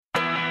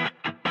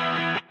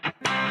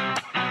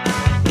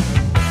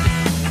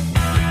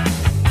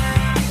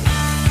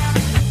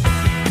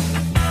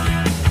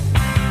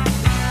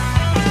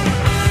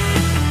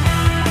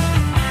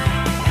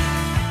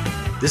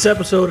This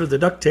episode of the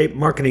Duct Tape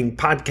Marketing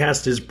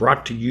Podcast is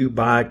brought to you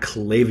by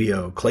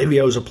Klaviyo.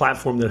 Klaviyo is a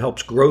platform that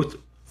helps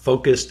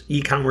growth-focused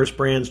e-commerce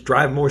brands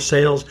drive more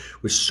sales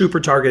with super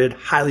targeted,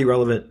 highly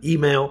relevant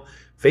email,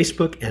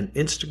 Facebook, and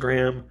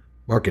Instagram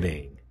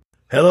marketing.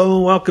 Hello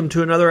and welcome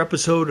to another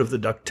episode of the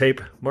Duct Tape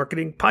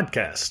Marketing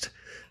Podcast.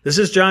 This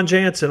is John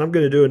Jantz, and I'm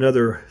going to do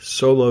another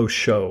solo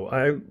show.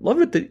 I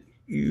love it that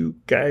you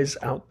guys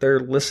out there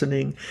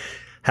listening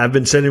have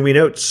been sending me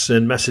notes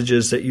and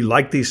messages that you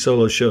like these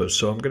solo shows.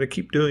 So I'm going to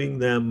keep doing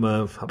them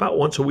about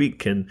once a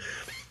week and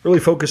really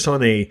focus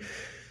on a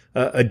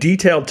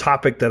detailed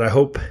topic that I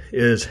hope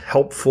is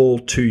helpful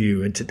to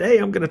you. And today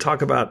I'm going to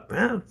talk about,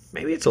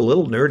 maybe it's a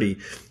little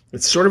nerdy.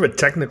 It's sort of a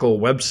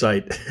technical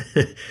website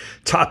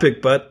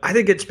topic, but I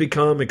think it's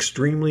become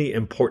extremely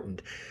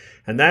important.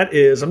 And that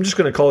is, I'm just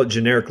going to call it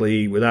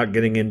generically without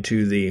getting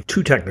into the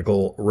too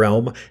technical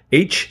realm,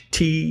 HTTPS.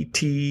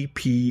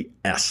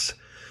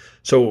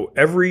 So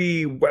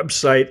every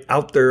website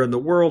out there in the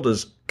world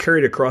is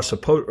carried across a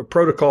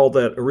protocol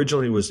that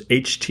originally was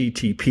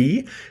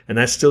HTTP, and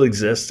that still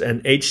exists,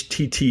 and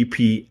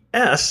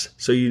HTTPS,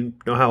 so you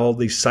know how all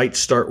these sites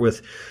start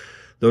with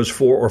those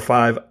 4 or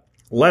 5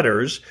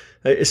 letters,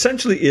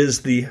 essentially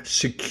is the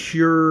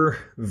secure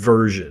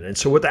version. And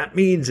so what that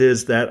means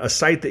is that a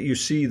site that you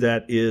see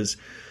that is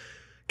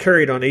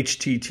carried on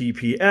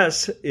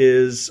HTTPS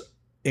is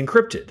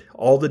encrypted.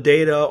 All the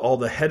data, all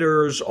the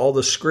headers, all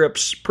the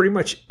scripts, pretty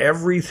much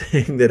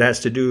everything that has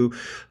to do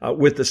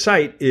with the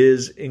site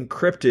is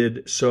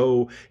encrypted.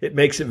 So it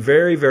makes it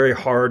very, very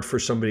hard for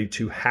somebody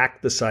to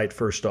hack the site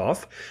first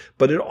off.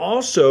 But it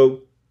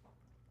also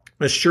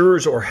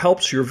assures or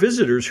helps your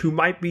visitors who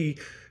might be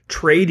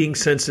trading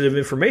sensitive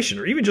information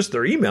or even just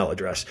their email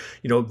address.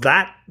 You know,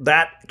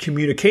 that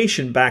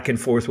communication back and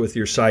forth with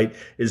your site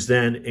is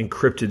then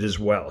encrypted as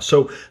well.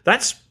 So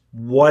that's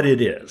what it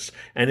is.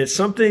 And it's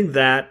something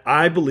that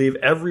I believe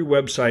every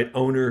website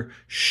owner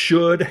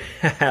should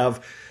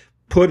have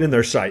put in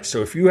their site.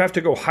 So if you have to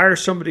go hire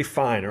somebody,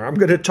 fine. Or I'm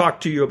going to talk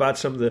to you about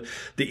some of the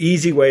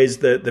easy ways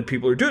that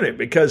people are doing it,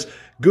 because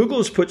Google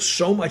has put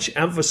so much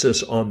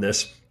emphasis on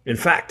this. In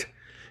fact,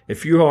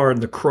 if you are in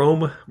the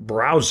Chrome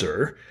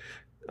browser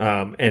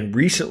and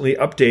recently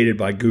updated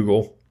by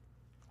Google,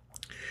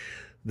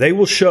 they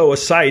will show a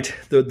site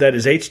that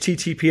is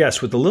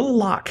HTTPS with a little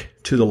lock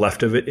to the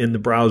left of it in the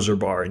browser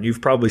bar. And you've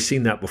probably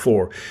seen that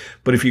before.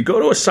 But if you go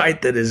to a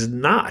site that is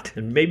not,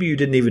 and maybe you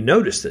didn't even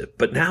notice it,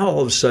 but now all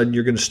of a sudden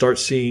you're going to start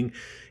seeing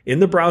in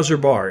the browser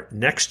bar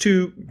next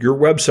to your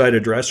website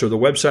address or the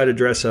website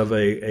address of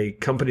a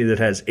company that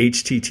has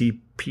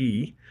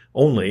HTTP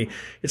only,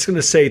 it's going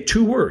to say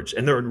 2 words,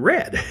 and they're in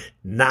red,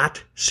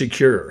 not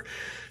secure.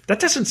 That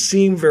doesn't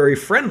seem very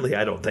friendly,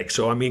 I don't think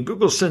so. I mean,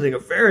 Google's sending a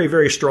very,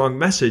 very strong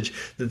message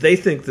that they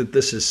think that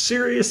this is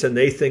serious and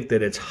they think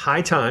that it's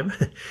high time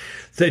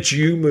that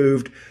you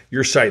moved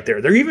your site there.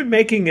 They're even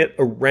making it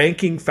a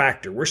ranking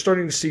factor. We're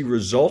starting to see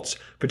results,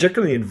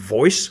 particularly in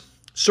voice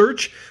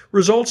search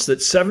results,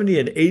 that 70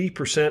 and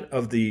 80%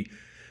 of the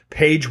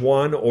page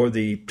 1 or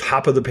the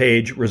top of the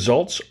page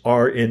results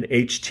are in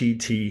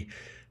HTTPS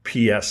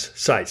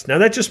sites. Now,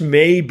 that just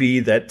may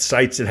be that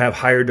sites that have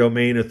higher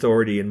domain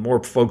authority and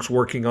more folks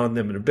working on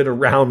them and have been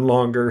around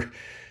longer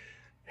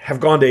have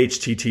gone to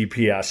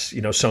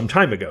HTTPS, some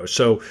time ago.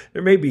 So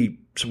there may be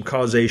some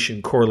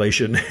causation,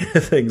 correlation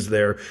things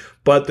there,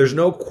 but there's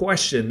no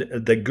question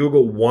that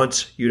Google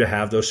wants you to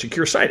have those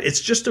secure sites.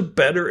 It's just a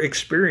better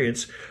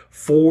experience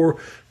for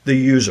the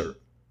user.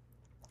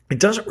 It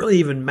doesn't really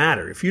even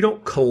matter if you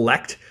don't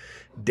collect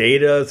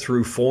data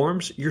through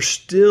forms. You're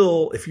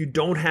still, if you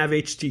don't have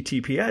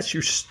HTTPS,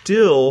 you're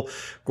still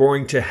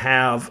going to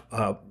have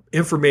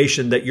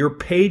information that your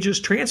pages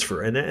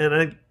transfer. And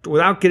I,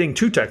 without getting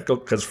too technical,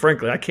 because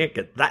frankly, I can't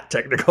get that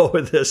technical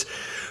with this,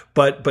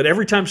 but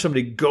every time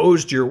somebody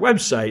goes to your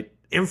website,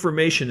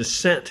 information is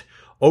sent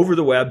over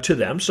the web to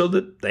them so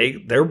that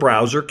their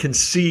browser can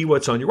see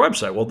what's on your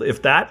website. Well,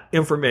 if that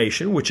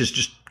information, which is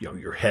just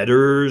your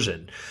headers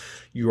and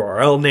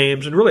URL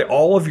names and really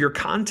all of your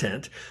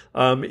content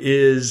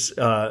is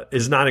not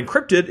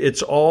encrypted,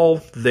 it's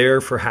all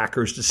there for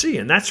hackers to see.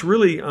 And that's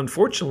really,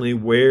 unfortunately,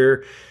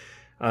 where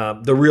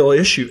the real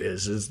issue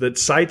is that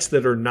sites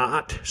that are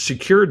not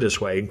secured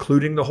this way,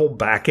 including the whole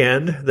back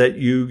end that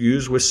you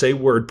use with, say,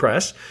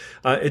 WordPress,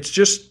 it's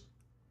just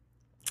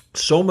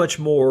so much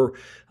more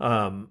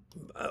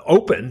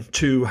open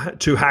to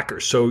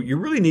hackers. So you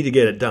really need to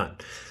get it done.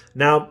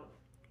 Now,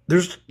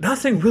 there's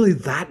nothing really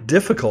that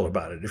difficult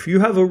about it. If you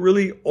have a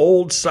really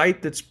old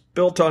site that's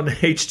built on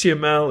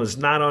HTML, is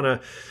not on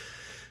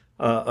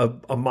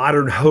a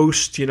modern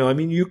host,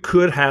 you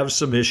could have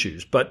some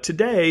issues. But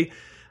today,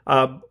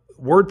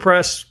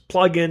 WordPress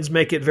plugins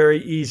make it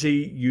very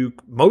easy.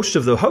 Most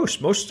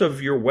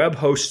of your web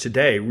hosts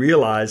today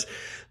realize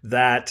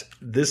that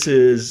this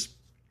is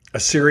a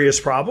serious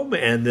problem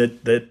and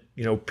that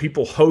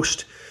people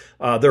host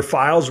their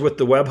files with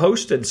the web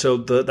host, and so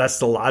that's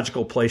the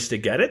logical place to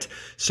get it.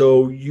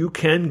 So you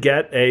can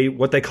get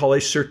what they call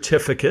a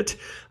certificate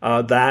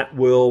that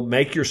will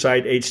make your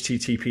site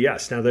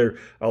HTTPS. Now, there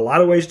are a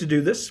lot of ways to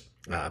do this.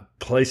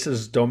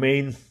 Places,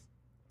 domain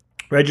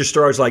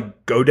registrars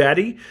like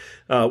GoDaddy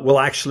will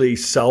actually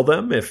sell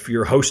them if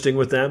you're hosting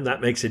with them.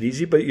 That makes it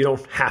easy, but you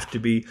don't have to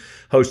be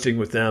hosting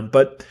with them.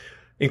 But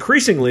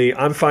increasingly,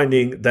 I'm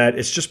finding that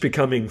it's just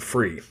becoming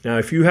free. Now,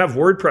 if you have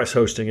WordPress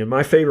hosting, and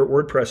my favorite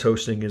WordPress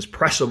hosting is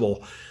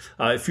Pressable.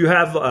 If you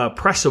have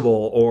Pressable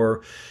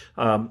or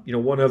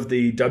one of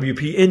the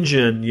WP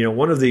Engine,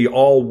 one of the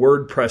all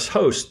WordPress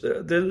hosts,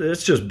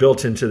 it's just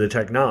built into the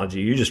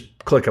technology. You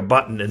just click a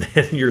button and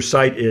then your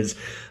site is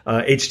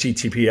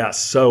HTTPS.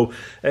 So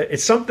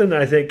it's something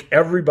that I think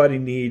everybody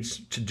needs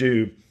to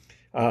do.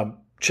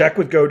 Check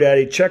with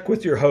GoDaddy, check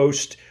with your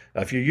host.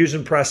 If you're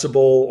using Pressable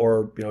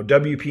or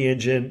WP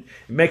Engine,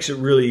 it makes it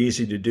really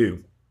easy to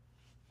do.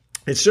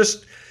 It's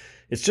just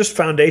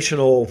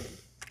foundational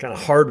kind of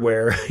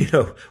hardware,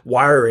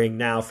 wiring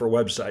now for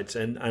websites,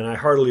 and I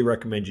heartily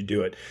recommend you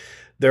do it.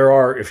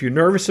 If you're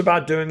nervous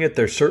about doing it,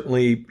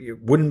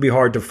 it wouldn't be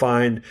hard to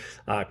find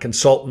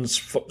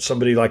consultants,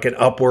 somebody like an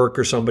Upwork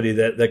or somebody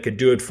that could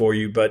do it for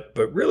you. But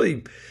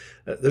really,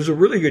 there's a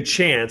really good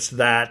chance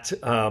that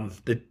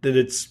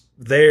it's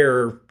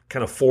there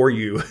kind of for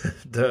you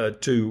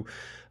to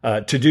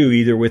do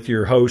either with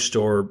your host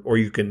or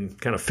you can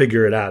kind of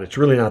figure it out. It's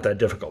really not that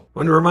difficult. I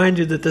want to remind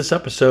you that this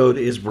episode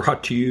is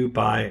brought to you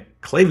by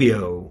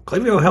Klaviyo.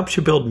 Klaviyo helps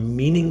you build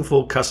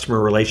meaningful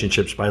customer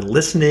relationships by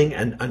listening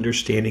and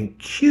understanding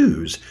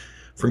cues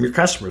from your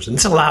customers. And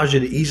this allows you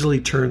to easily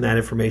turn that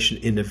information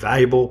into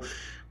valuable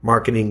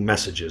marketing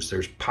messages.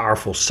 There's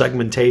powerful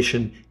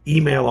segmentation,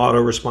 email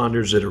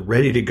autoresponders that are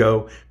ready to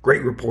go,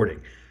 great reporting.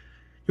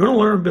 You want to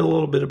learn a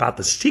little bit about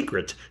the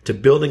secret to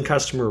building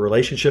customer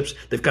relationships?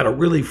 They've got a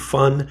really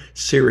fun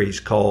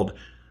series called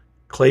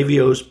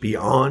Klaviyo's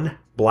Beyond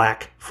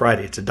Black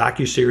Friday. It's a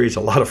docuseries,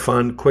 a lot of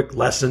fun, quick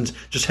lessons.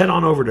 Just head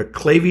on over to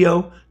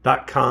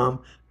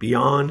klaviyo.com,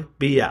 Beyond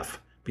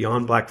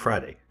Black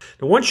Friday.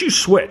 Now, once you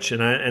switch,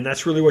 and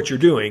that's really what you're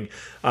doing,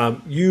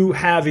 you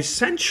have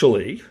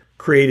essentially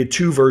created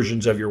two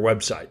versions of your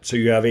website. So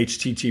you have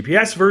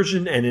HTTPS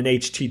version and an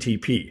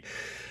HTTP.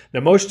 Now,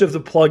 most of the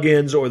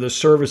plugins or the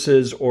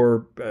services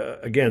or,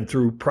 again,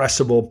 through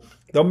Pressable,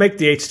 they'll make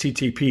the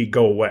HTTP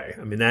go away.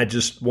 I mean, that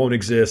just won't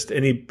exist.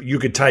 You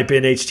could type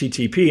in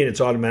HTTP and it's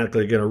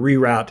automatically going to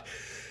reroute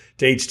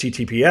to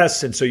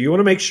HTTPS. And so you want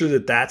to make sure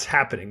that that's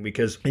happening,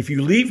 because if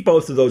you leave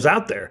both of those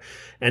out there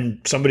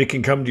and somebody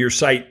can come to your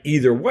site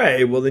either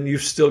way, well, then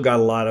you've still got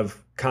a lot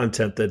of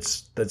content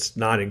that's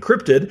not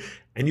encrypted.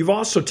 And you've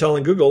also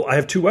telling Google, I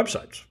have two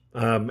websites,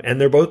 and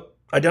they're both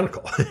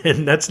identical.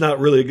 And that's not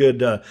really a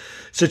good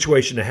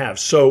situation to have.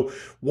 So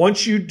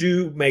once you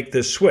do make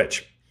this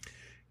switch,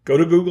 go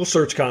to Google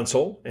Search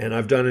Console. And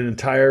I've done an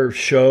entire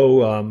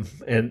show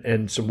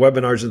and some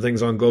webinars and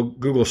things on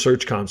Google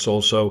Search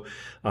Console. So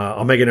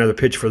I'll make another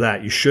pitch for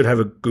that. You should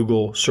have a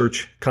Google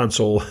Search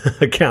Console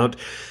account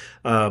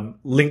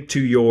linked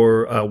to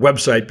your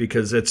website,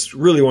 because it's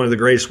really one of the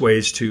greatest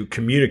ways to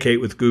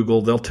communicate with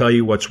Google. They'll tell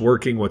you what's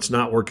working, what's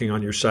not working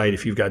on your site.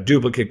 If you've got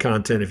duplicate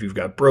content, if you've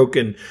got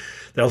broken,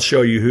 they'll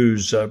show you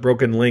who's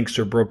broken links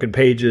or broken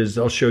pages.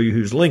 They'll show you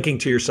who's linking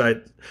to your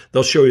site.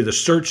 They'll show you the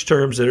search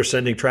terms that are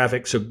sending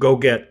traffic. So go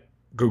get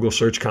Google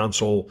Search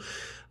Console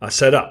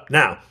set up.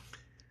 Now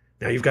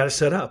you've got it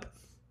set up.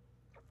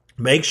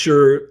 Make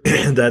sure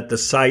that the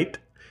site,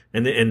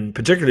 and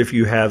particularly if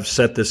you have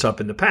set this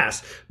up in the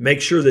past,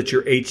 make sure that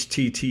your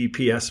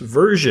HTTPS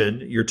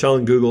version, you're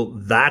telling Google,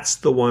 that's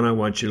the one I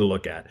want you to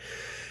look at.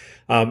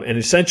 And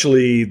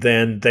essentially,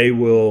 then they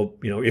will,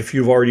 if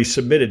you've already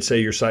submitted,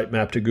 say, your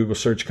sitemap to Google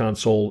Search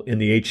Console in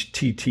the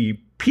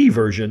HTTP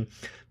version,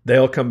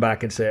 they'll come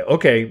back and say,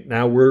 okay,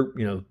 now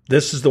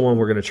this is the one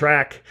we're going to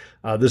track.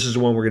 This is the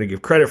one we're going to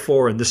give credit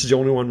for, and this is the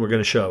only one we're going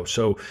to show.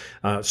 So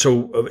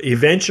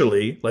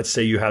eventually, let's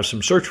say you have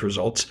some search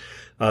results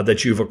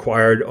that you've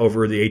acquired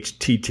over the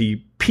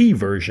HTTP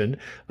version,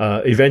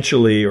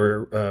 eventually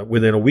or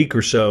within a week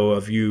or so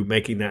of you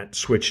making that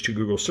switch to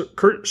Google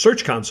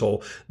Search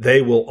Console,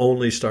 they will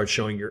only start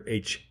showing your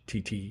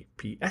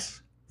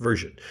HTTPS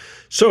version.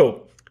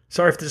 So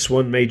sorry if this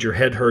one made your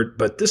head hurt,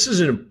 but this is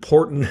an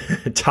important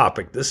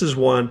topic. This is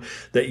one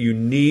that you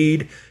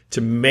need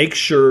to make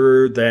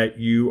sure that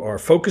you are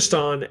focused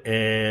on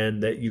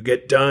and that you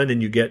get done,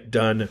 and you get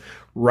done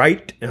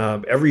right.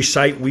 Every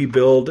site we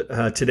build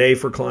today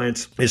for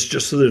clients is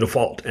just the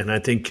default. And I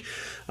think,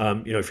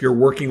 if you're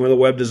working with a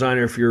web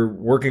designer, if you're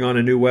working on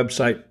a new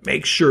website,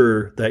 make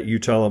sure that you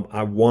tell them,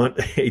 I want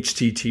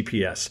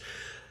HTTPS.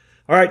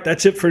 All right,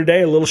 that's it for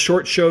today. A little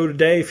short show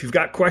today. If you've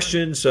got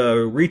questions,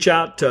 reach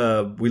out.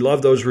 We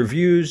love those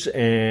reviews,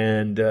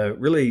 and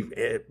really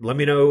let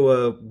me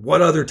know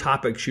what other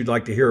topics you'd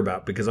like to hear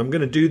about, because I'm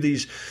going to do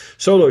these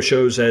solo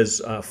shows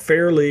as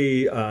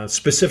fairly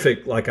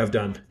specific like I've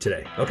done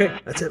today. Okay,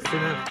 that's it for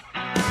now.